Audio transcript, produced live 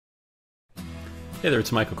Hey there,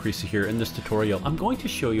 it's Michael Krisa here. In this tutorial, I'm going to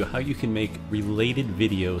show you how you can make related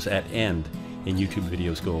videos at end in YouTube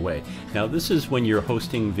videos go away. Now this is when you're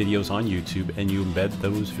hosting videos on YouTube and you embed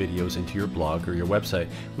those videos into your blog or your website.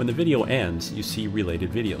 When the video ends, you see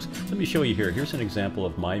related videos. Let me show you here. Here's an example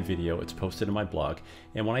of my video. It's posted in my blog.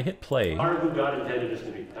 And when I hit play,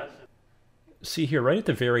 see here right at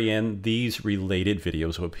the very end, these related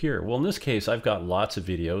videos will appear. Well, in this case, I've got lots of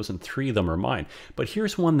videos and 3 of them are mine, but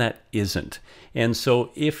here's one that isn't. And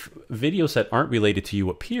so if videos that aren't related to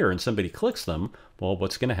you appear and somebody clicks them, well,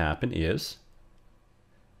 what's going to happen is,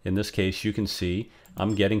 in this case, you can see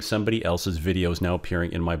I'm getting somebody else's videos now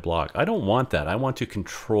appearing in my blog. I don't want that. I want to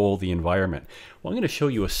control the environment. Well, I'm going to show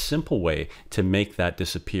you a simple way to make that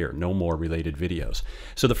disappear. No more related videos.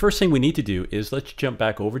 So the first thing we need to do is let's jump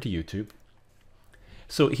back over to YouTube.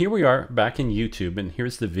 So here we are back in YouTube, and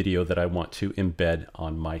here's the video that I want to embed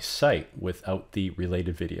on my site without the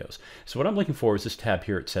related videos. So what I'm looking for is this tab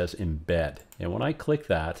here. It says embed. And when I click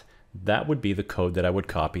that, that would be the code that I would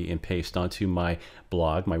copy and paste onto my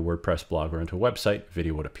blog, my WordPress blog, or into a website.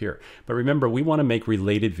 Video would appear. But remember, we want to make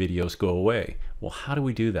related videos go away. Well, how do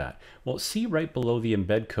we do that? Well, see right below the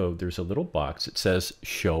embed code, there's a little box. It says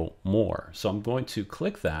show more. So I'm going to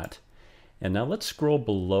click that. And now let's scroll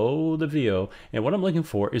below the video, and what I'm looking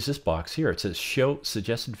for is this box here. It says show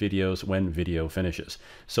suggested videos when video finishes.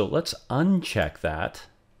 So let's uncheck that,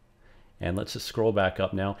 and let's just scroll back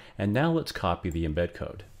up now, and now let's copy the embed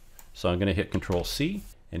code. So I'm going to hit Control C,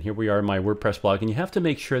 and here we are in my WordPress blog, and you have to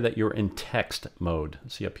make sure that you're in text mode.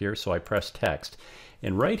 See up here? So I press text,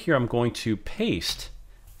 and right here I'm going to paste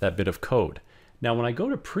that bit of code. Now when I go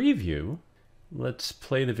to preview, let's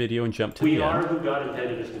play the video and jump to the end. We are who God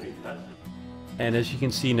intended us to be. And as you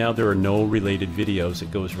can see now, there are no related videos. It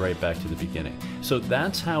goes right back to the beginning. So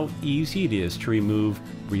that's how easy it is to remove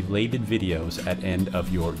related videos at end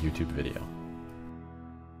of your YouTube video.